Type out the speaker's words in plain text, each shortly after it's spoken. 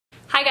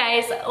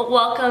Hi guys,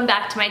 welcome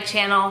back to my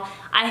channel.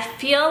 I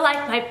feel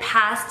like my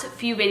past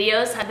few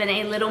videos have been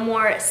a little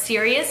more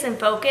serious and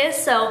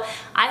focused, so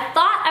I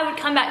thought I would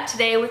come back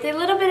today with a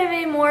little bit of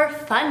a more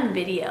fun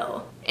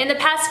video. In the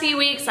past few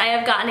weeks, I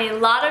have gotten a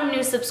lot of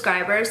new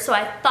subscribers, so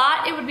I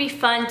thought it would be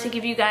fun to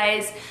give you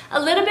guys a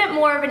little bit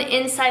more of an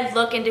inside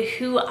look into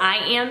who I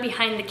am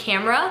behind the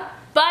camera.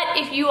 But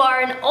if you are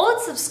an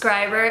old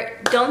subscriber,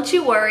 don't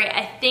you worry.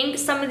 I think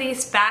some of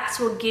these facts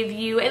will give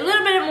you a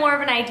little bit more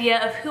of an idea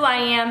of who I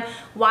am,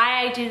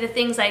 why I do the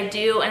things I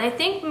do, and I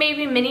think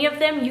maybe many of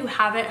them you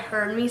haven't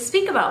heard me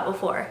speak about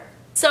before.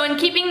 So in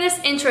keeping this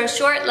intro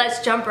short,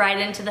 let's jump right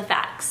into the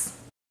facts.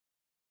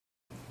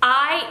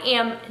 I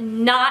am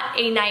not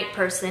a night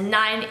person,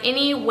 not in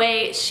any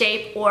way,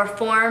 shape, or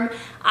form.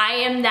 I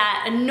am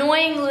that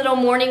annoying little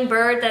morning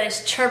bird that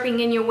is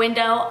chirping in your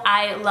window.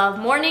 I love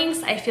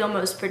mornings. I feel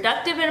most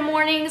productive in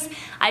mornings.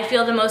 I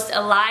feel the most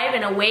alive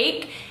and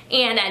awake.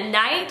 And at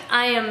night,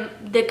 I am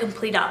the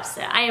complete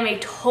opposite. I am a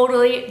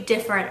totally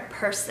different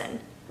person.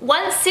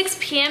 Once 6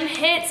 p.m.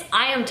 hits,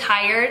 I am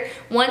tired.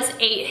 Once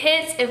 8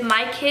 hits, if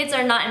my kids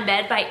are not in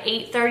bed by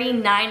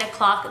 8:30, 9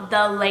 o'clock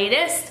the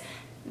latest,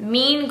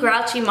 mean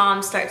grouchy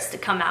mom starts to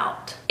come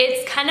out.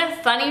 It's kind of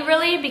funny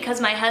really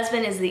because my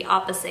husband is the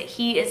opposite.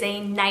 He is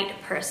a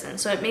night person,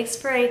 so it makes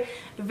for a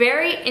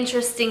very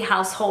interesting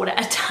household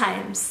at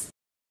times.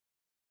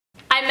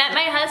 I met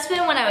my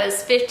husband when I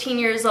was 15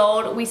 years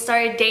old. We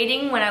started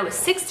dating when I was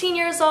 16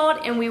 years old,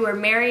 and we were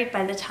married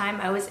by the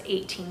time I was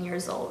 18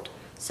 years old.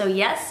 So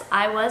yes,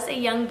 I was a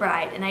young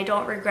bride, and I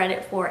don't regret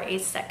it for a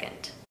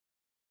second.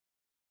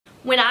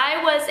 When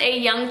I was a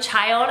young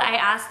child, I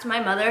asked my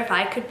mother if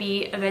I could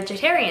be a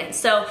vegetarian.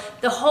 So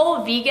the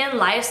whole vegan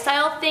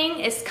lifestyle thing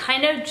is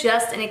kind of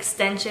just an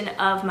extension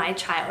of my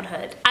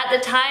childhood. At the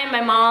time,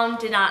 my mom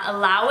did not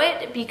allow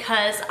it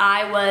because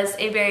I was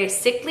a very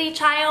sickly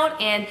child,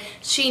 and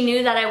she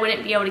knew that I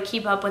wouldn't be able to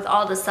keep up with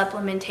all the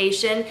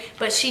supplementation,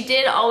 but she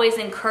did always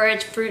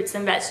encourage fruits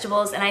and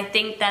vegetables, and I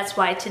think that's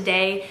why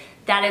today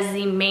that is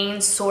the main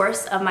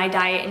source of my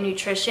diet and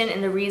nutrition,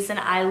 and the reason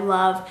I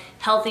love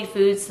healthy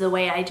foods the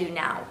way I do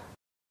now.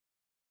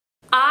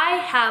 I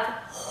have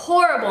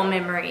horrible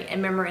memory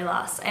and memory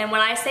loss, and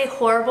when I say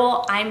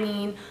horrible, I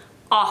mean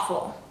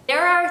awful.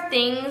 There are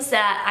things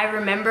that I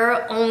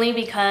remember only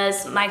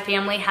because my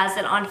family has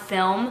it on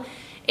film.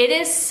 It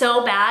is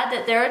so bad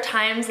that there are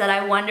times that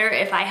I wonder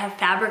if I have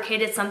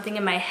fabricated something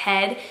in my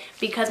head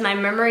because my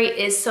memory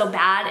is so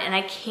bad and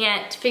I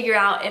can't figure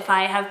out if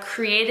I have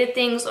created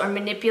things or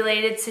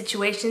manipulated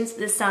situations.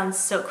 This sounds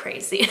so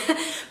crazy.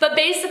 But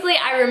basically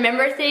I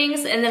remember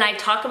things and then I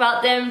talk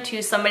about them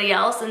to somebody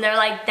else and they're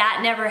like,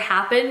 that never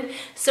happened.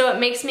 So it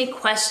makes me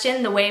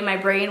question the way my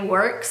brain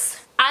works.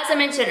 As I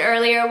mentioned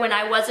earlier, when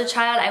I was a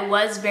child, I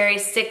was very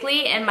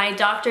sickly, and my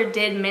doctor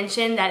did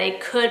mention that it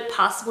could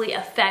possibly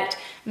affect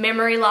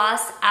memory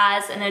loss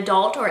as an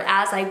adult or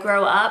as I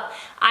grow up.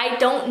 I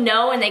don't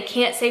know, and they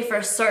can't say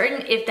for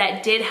certain if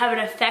that did have an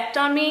effect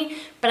on me,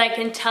 but I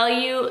can tell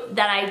you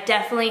that I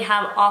definitely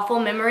have awful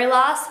memory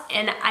loss,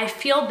 and I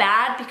feel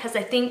bad because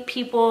I think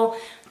people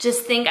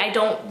just think I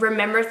don't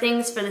remember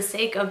things for the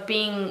sake of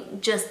being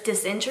just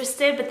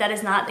disinterested, but that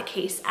is not the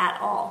case at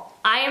all.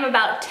 I am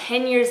about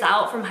 10 years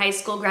out from high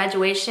school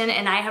graduation,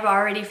 and I have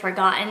already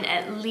forgotten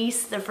at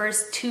least the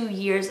first 2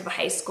 years of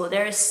high school.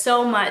 There is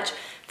so much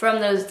from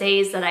those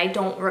days that I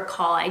don't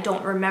recall, I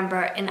don't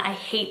remember, and I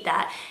hate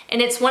that.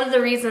 And it's one of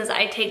the reasons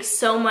I take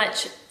so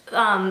much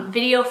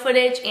video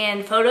footage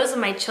and photos of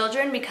my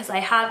children, because I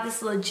have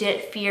this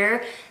legit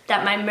fear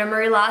that my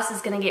memory loss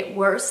is gonna get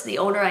worse the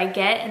older I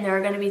get, and there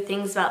are gonna be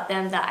things about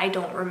them that I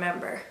don't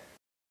remember.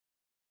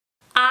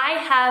 I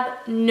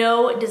have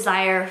no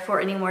desire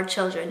for any more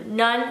children.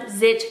 None,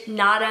 zilch,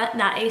 nada,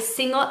 not a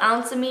single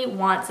ounce of me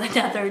wants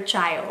another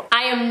child.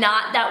 I am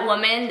not that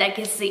woman that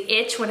gets the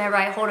itch whenever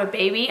I hold a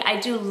baby. I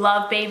do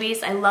love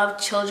babies, I love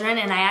children,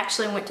 and I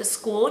actually went to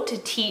school to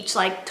teach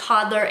like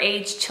toddler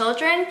age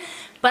children,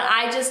 but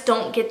I just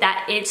don't get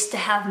that itch to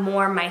have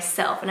more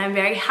myself, and I'm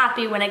very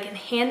happy when I can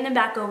hand them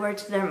back over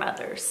to their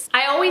mothers.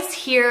 I always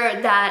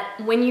hear that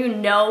when you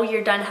know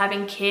you're done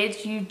having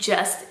kids, you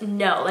just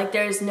know. Like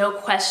there's no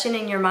question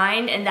in your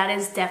mind, and that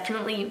is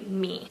definitely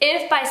me.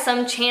 If by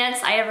some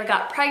chance I ever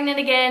got pregnant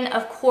again,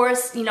 of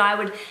course, you know, I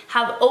would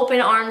have open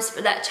arms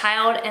for that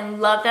child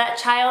and love that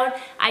child.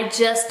 I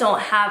just don't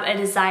have a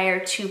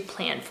desire to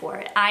plan for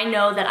it. I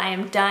know that I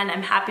am done.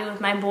 I'm happy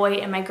with my boy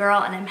and my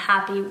girl, and I'm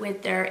happy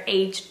with their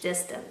age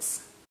distance.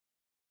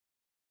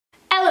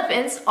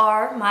 Elephants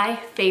are my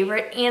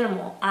favorite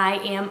animal. I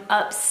am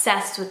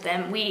obsessed with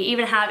them. We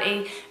even have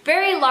a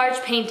very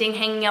large painting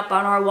hanging up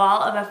on our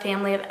wall of a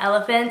family of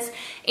elephants,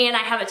 and I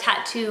have a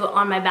tattoo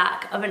on my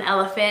back of an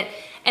elephant.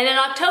 And in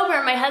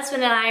October, my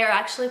husband and I are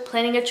actually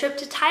planning a trip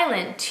to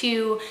Thailand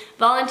to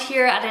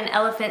volunteer at an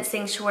elephant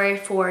sanctuary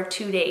for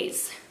 2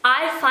 days.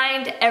 I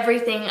find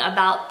everything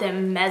about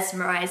them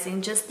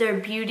mesmerizing, just their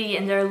beauty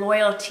and their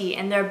loyalty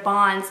and their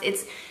bonds.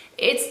 It's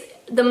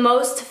the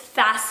most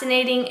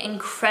fascinating,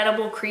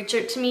 incredible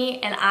creature to me,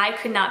 and I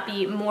could not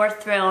be more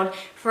thrilled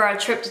for our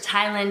trip to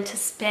Thailand to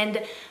spend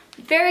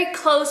very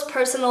close,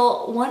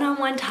 personal,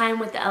 one-on-one time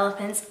with the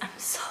elephants. I'm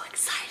so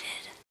excited.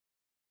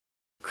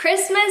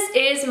 Christmas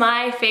is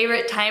my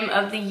favorite time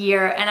of the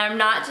year, and I'm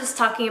not just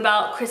talking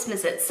about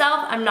Christmas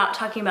itself. I'm not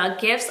talking about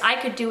gifts. I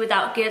could do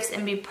without gifts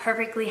and be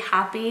perfectly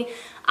happy.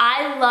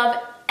 I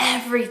love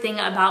everything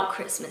about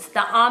Christmas. The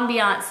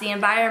ambiance, the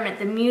environment,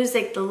 the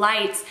music, the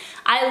lights.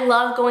 I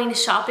love going to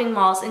shopping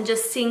malls and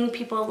just seeing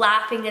people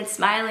laughing and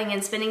smiling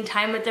and spending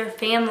time with their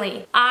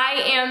family.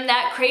 I am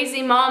that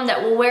crazy mom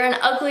that will wear an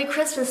ugly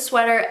Christmas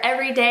sweater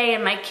every day,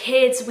 and my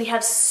kids, we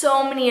have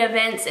so many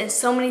events and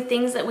so many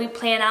things that we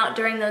plan out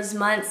during those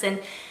months, and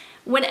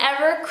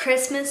whenever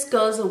Christmas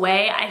goes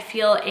away, I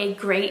feel a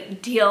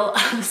great deal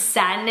of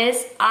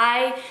sadness.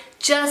 I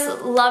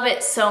just love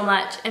it so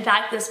much. In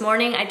fact, this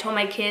morning I told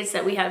my kids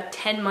that we have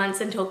 10 months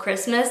until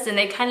Christmas, and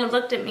they kind of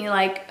looked at me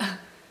like,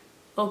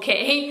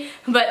 okay.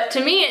 But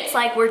to me, it's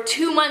like we're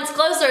 2 months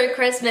closer to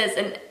Christmas,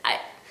 and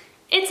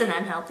it's an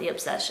unhealthy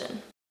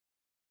obsession.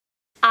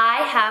 I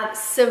have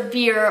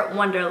severe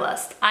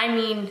wanderlust. I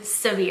mean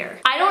severe.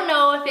 I don't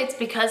know if it's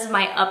because of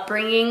my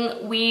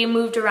upbringing. We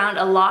moved around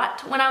a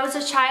lot when I was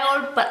a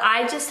child, but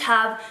I just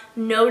have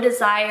no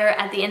desire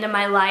at the end of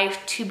my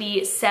life to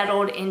be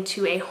settled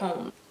into a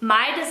home.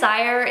 My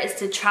desire is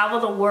to travel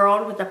the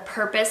world with a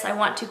purpose. I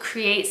want to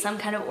create some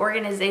kind of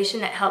organization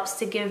that helps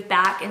to give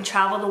back and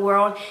travel the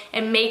world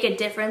and make a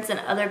difference in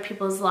other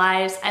people's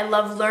lives. I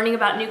love learning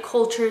about new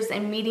cultures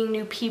and meeting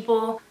new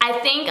people. I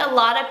think a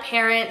lot of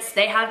parents,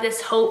 they have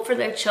this hope for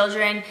their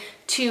children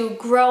to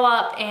grow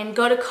up and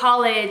go to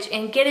college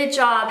and get a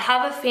job,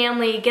 have a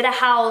family, get a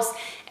house,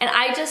 and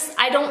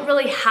I don't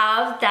really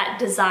have that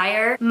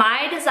desire.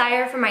 My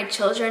desire for my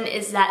children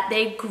is that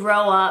they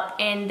grow up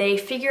and they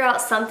figure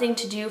out something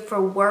to do for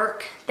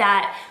work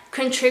that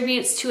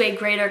contributes to a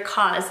greater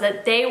cause,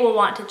 that they will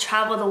want to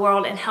travel the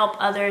world and help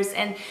others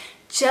and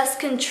just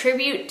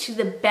contribute to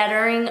the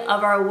bettering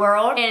of our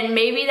world. And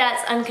maybe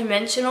that's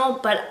unconventional,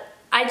 but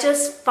I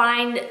just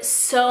find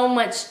so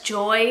much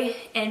joy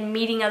in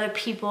meeting other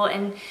people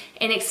and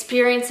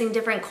experiencing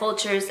different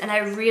cultures, and I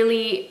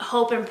really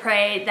hope and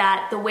pray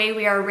that the way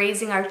we are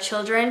raising our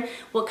children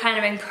will kind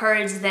of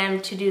encourage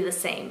them to do the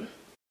same.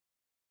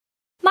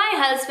 My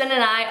husband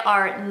and I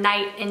are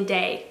night and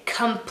day,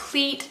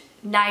 complete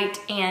night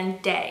and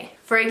day.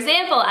 For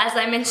example, as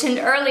I mentioned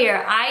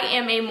earlier, I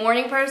am a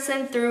morning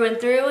person through and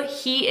through.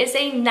 He is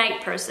a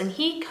night person.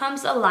 He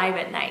comes alive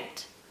at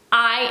night.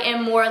 I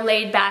am more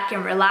laid back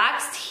and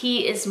relaxed.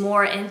 He is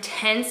more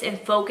intense and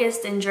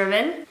focused and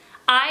driven.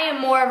 I am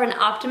more of an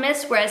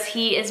optimist, whereas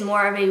he is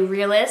more of a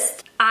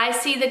realist. I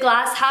see the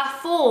glass half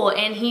full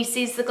and he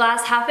sees the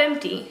glass half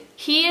empty.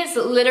 He is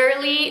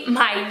literally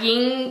my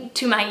yin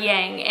to my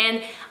yang,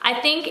 and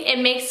I think it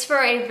makes for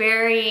a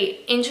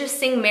very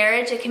interesting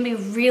marriage. It can be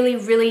really,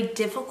 really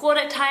difficult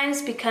at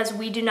times because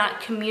we do not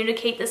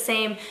communicate the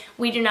same.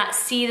 We do not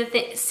see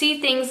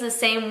things the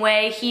same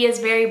way. He is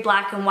very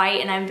black and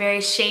white and I'm very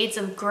shades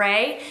of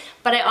gray,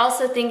 but I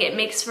also think it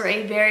makes for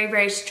a very,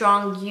 very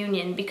strong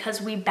union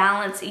because we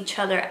balance each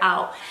other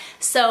out.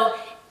 So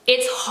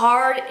it's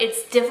hard,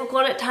 it's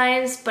difficult at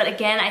times, but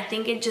again, I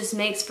think it just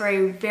makes for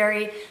a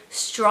very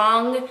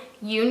strong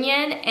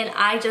union, and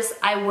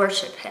I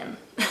worship him.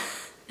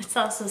 It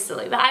sounds so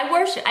silly, but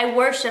I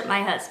worship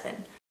my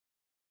husband.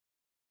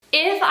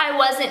 If I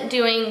wasn't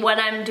doing what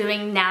I'm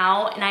doing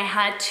now and I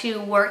had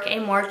to work a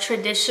more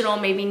traditional,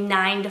 maybe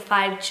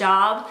 9-to-5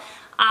 job,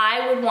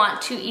 I would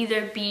want to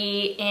either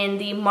be in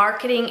the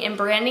marketing and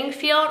branding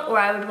field, or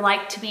I would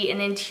like to be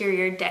an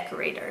interior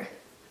decorator.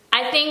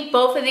 I think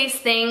both of these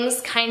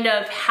things kind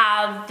of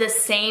have the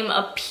same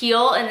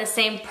appeal and the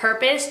same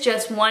purpose,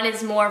 just one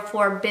is more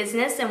for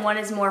business and one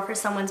is more for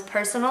someone's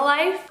personal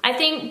life. I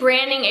think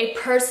branding a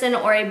person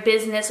or a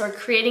business or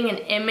creating an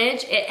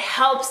image, it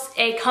helps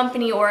a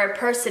company or a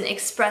person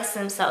express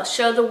themselves,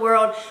 show the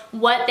world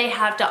what they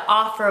have to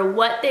offer,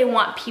 what they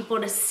want people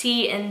to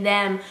see in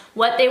them,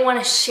 what they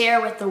want to share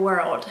with the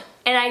world.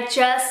 And I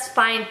just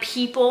find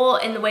people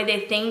and the way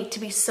they think to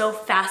be so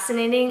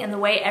fascinating, and the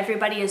way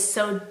everybody is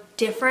so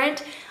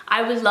different.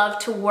 I would love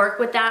to work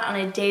with that on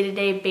a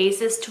day-to-day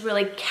basis to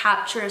really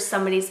capture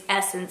somebody's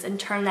essence and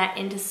turn that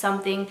into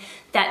something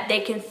that they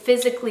can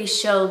physically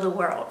show the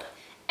world.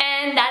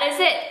 And that is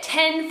it,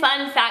 10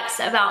 fun facts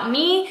about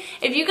me.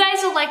 If you guys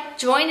would like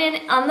to join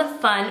in on the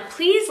fun,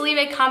 please leave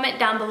a comment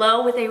down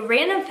below with a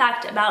random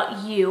fact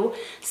about you.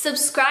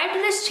 Subscribe to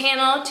this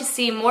channel to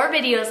see more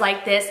videos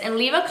like this, and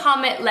leave a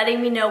comment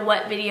letting me know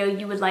what video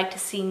you would like to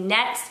see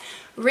next.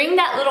 Ring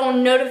that little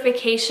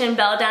notification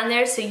bell down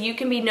there so you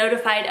can be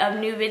notified of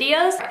new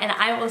videos, and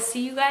I will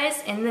see you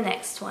guys in the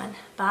next one.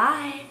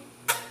 Bye!